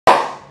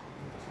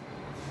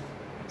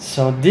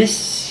So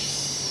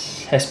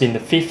this has been the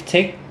fifth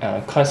take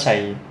because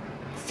I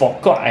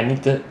forgot I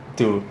needed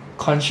to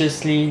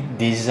consciously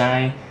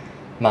design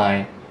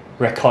my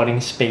recording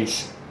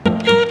space.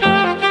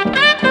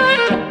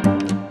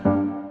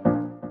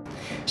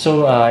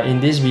 So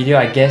in this video,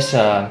 I guess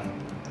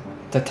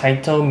the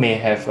title may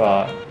have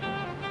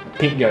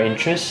piqued your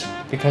interest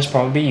because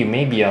probably you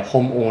may be a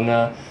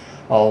homeowner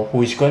or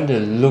who is going to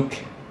look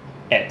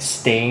at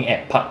staying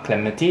at Parc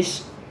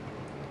Clematis.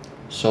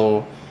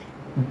 So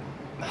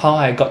how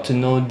I got to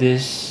know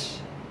this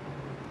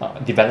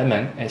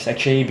development is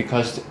actually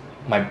because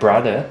my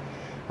brother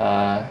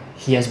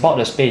he has bought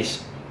a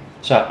space.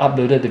 So I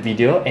uploaded the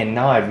video and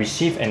now I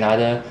received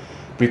another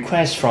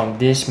request from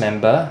this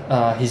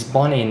member. He's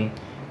born in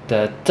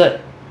the 3rd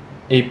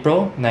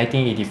April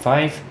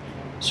 1985.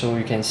 So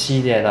you can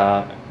see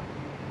that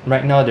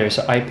right now there's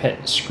an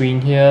iPad screen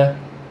here.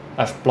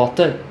 I've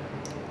plotted.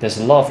 There's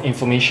a lot of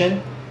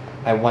information.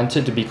 I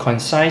wanted to be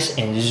concise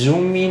and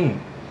zoom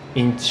in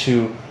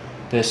into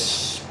the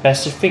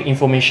specific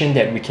information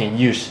that we can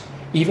use.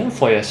 Even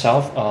for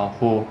yourself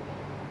who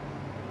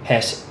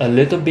has a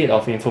little bit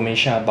of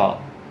information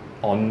about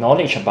or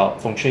knowledge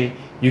about feng shui,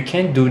 you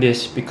can do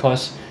this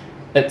because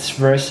it's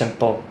very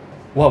simple.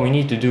 What we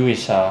need to do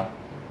is, or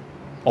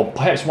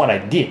perhaps what I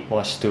did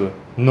was to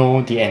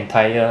know the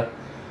entire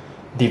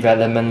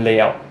development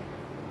layout.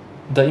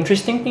 The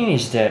interesting thing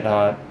is that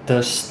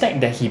the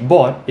stack that he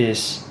bought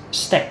is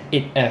stack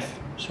 8F.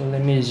 So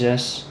let me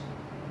just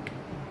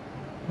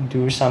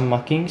do some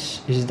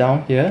markings. It's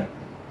down here,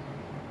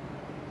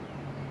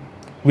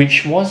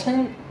 which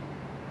wasn't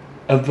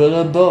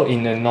available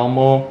in the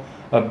normal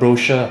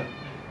brochure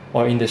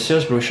or in the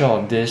sales brochure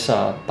of this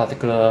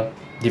particular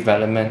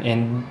development.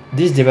 And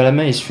this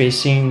development is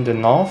facing the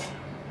north,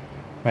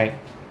 right?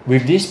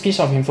 With this piece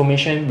of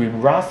information, we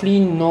roughly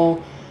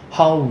know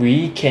how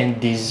we can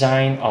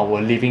design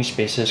our living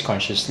spaces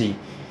consciously.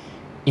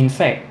 In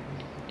fact,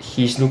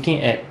 he's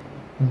looking at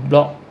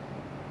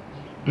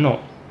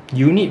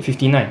Unit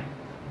 59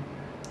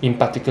 in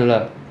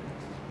particular.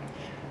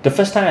 The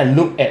first time I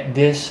looked at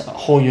this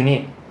whole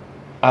unit,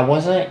 I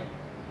wasn't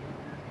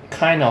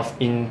kind of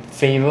in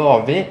favor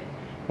of it.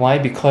 Why?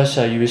 Because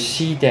you will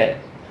see that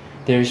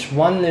there is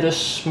one little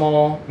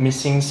small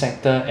missing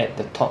sector at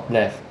the top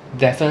left.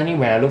 Definitely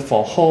when I look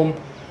for a home,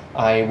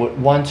 I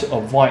would want to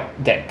avoid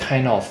that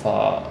kind of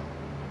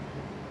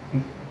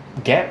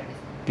gap,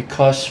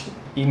 because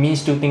it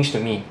means two things to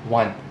me.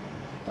 One,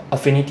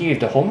 affinity with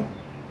the home.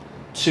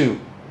 Two,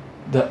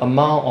 the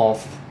amount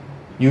of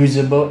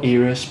usable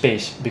area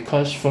space,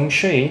 because feng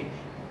shui,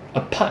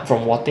 apart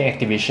from water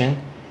activation,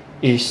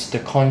 is the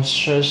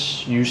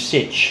conscious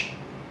usage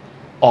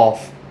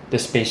of the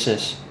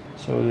spaces.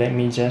 So let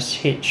me just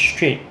head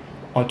straight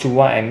onto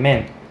what I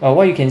meant.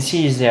 What you can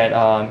see is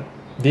that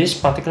this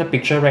particular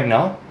picture right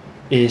now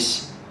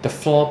is the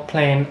floor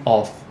plan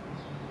of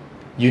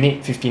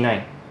Unit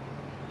 59,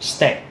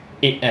 stack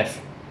 8F.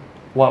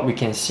 What we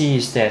can see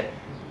is that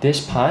this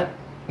part,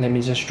 let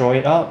me just draw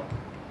it out,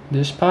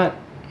 this part,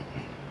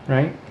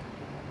 right?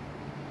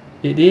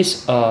 It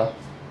is a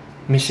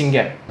missing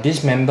gap.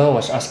 This member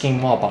was asking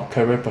more about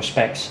career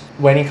prospects.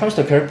 When it comes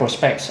to career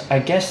prospects, I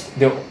guess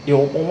it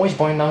always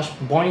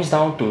boils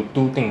down to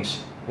two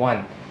things.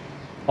 One,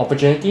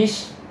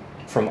 opportunities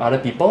from other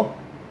people,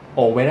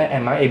 or whether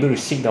am I able to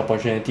seek the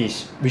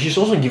opportunities, which is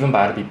also given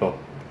by other people.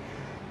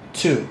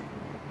 Two,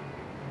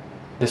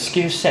 the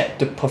skill set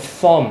to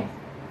perform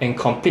and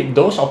complete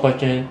those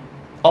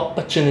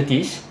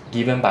opportunities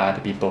given by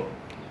other people.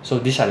 So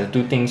these are the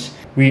two things.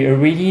 We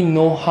already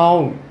know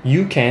how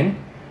you can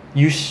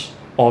use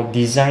or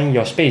design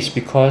your space,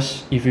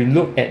 because if you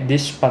look at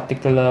this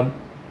particular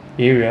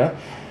area,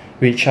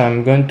 which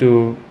I'm going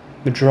to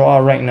draw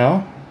out right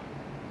now,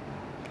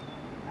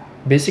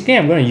 basically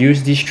I'm going to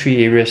use these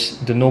three areas: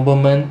 the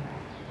nobleman,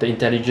 the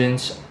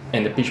intelligence,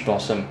 and the peach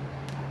blossom.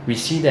 We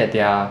see that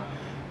there are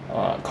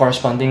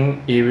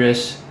corresponding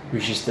areas,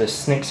 which is the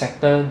snake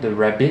sector, the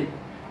rabbit,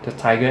 the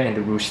tiger, and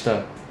the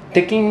rooster.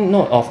 Taking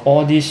note of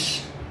all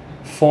these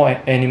four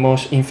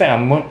animals, in fact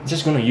I'm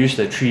just going to use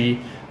the three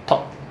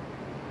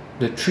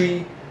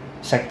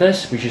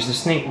sectors, which is the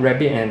snake,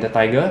 rabbit, and the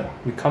tiger.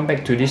 We come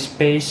back to this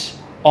space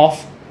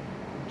of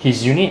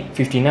his Unit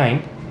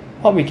 59.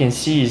 What we can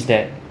see is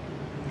that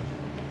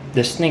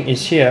the snake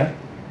is here,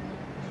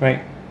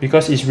 right?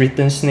 Because it's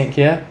written snake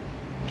here.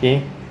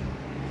 Okay,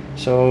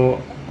 so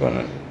I'm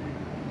gonna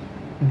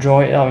draw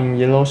it out in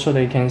yellow so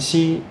that you can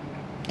see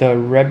the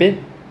rabbit,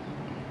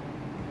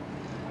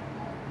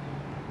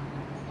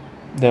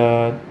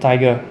 the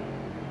tiger.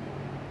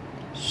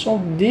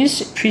 So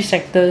these three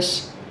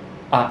sectors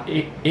are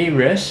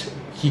areas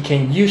he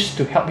can use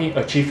to help him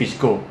achieve his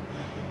goal.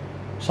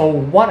 So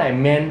what I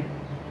meant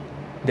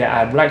that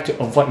I'd like to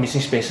avoid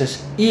missing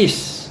spaces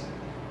is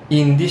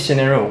in this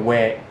scenario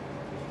where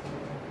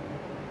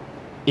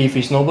if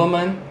his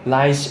nobleman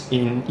lies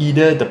in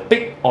either the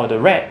pig or the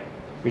rat,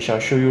 which I'll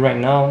show you right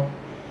now,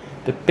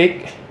 the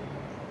pig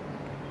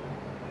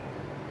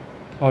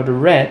or the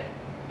rat,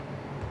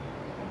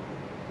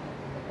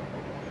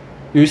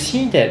 you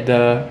see that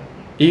the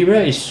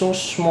area is so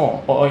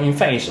small, or in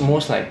fact it's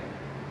almost like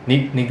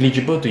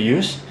negligible to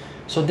use.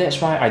 So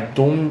that's why I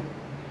don't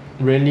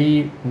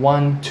really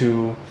want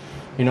to,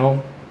 you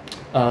know,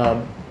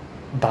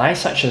 buy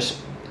such a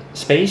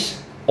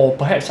space, or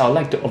perhaps I would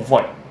like to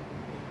avoid.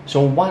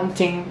 So one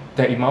thing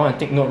that you might want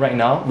to take note right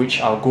now,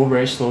 which I'll go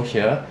very slow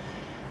here,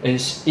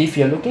 is if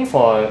you're looking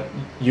for a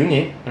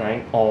unit,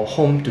 right, or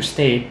home to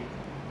stay,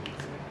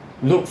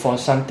 look for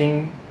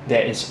something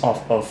that is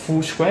of a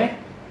full square,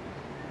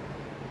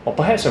 or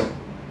perhaps a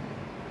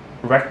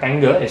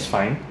rectangle is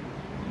fine.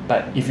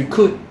 But if you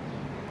could,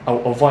 I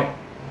will avoid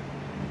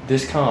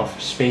this kind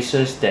of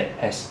spaces that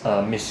has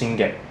a missing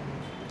gap.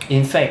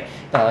 In fact,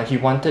 he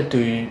wanted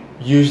to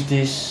use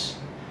this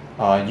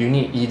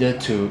unit either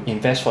to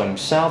invest for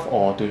himself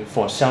or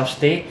for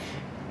self-stay.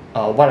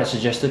 What I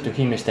suggested to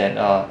him is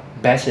that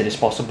best it is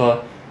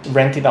possible,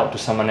 rent it out to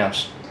someone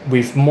else.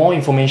 With more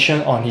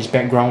information on his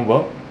background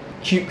work,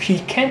 he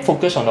can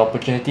focus on the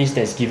opportunities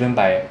that's given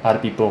by other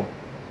people.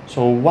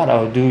 So what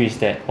I'll do is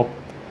that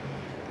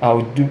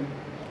I'll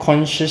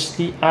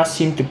consciously ask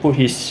him to put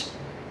his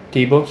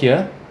table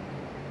here,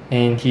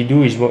 and he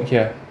do his work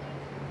here,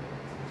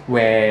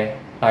 where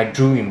I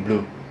drew in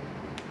blue.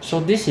 So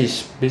this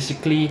is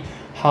basically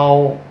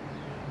how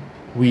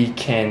we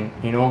can,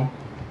 you know,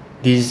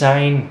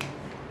 design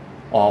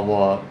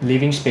our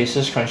living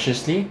spaces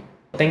consciously.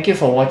 Thank you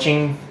for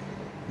watching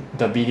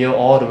the video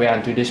all the way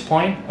until this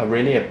point. I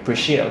really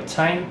appreciate your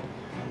time.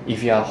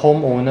 If you are a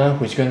homeowner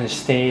who's going to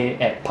stay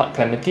at Parc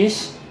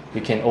Clematis,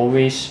 you can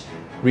always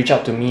reach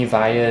out to me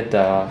via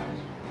the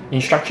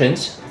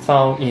instructions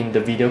found in the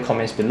video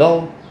comments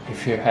below.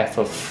 If you have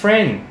a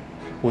friend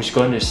who's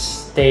going to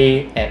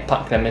stay at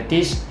Parc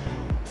Clematis,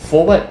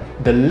 forward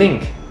the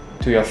link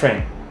to your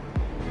friend.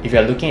 If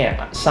you're looking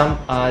at some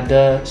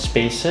other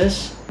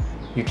spaces,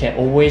 you can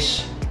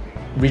always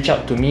reach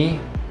out to me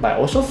by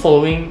also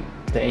following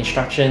the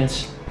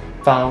instructions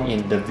found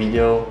in the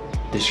video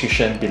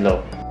description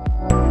below.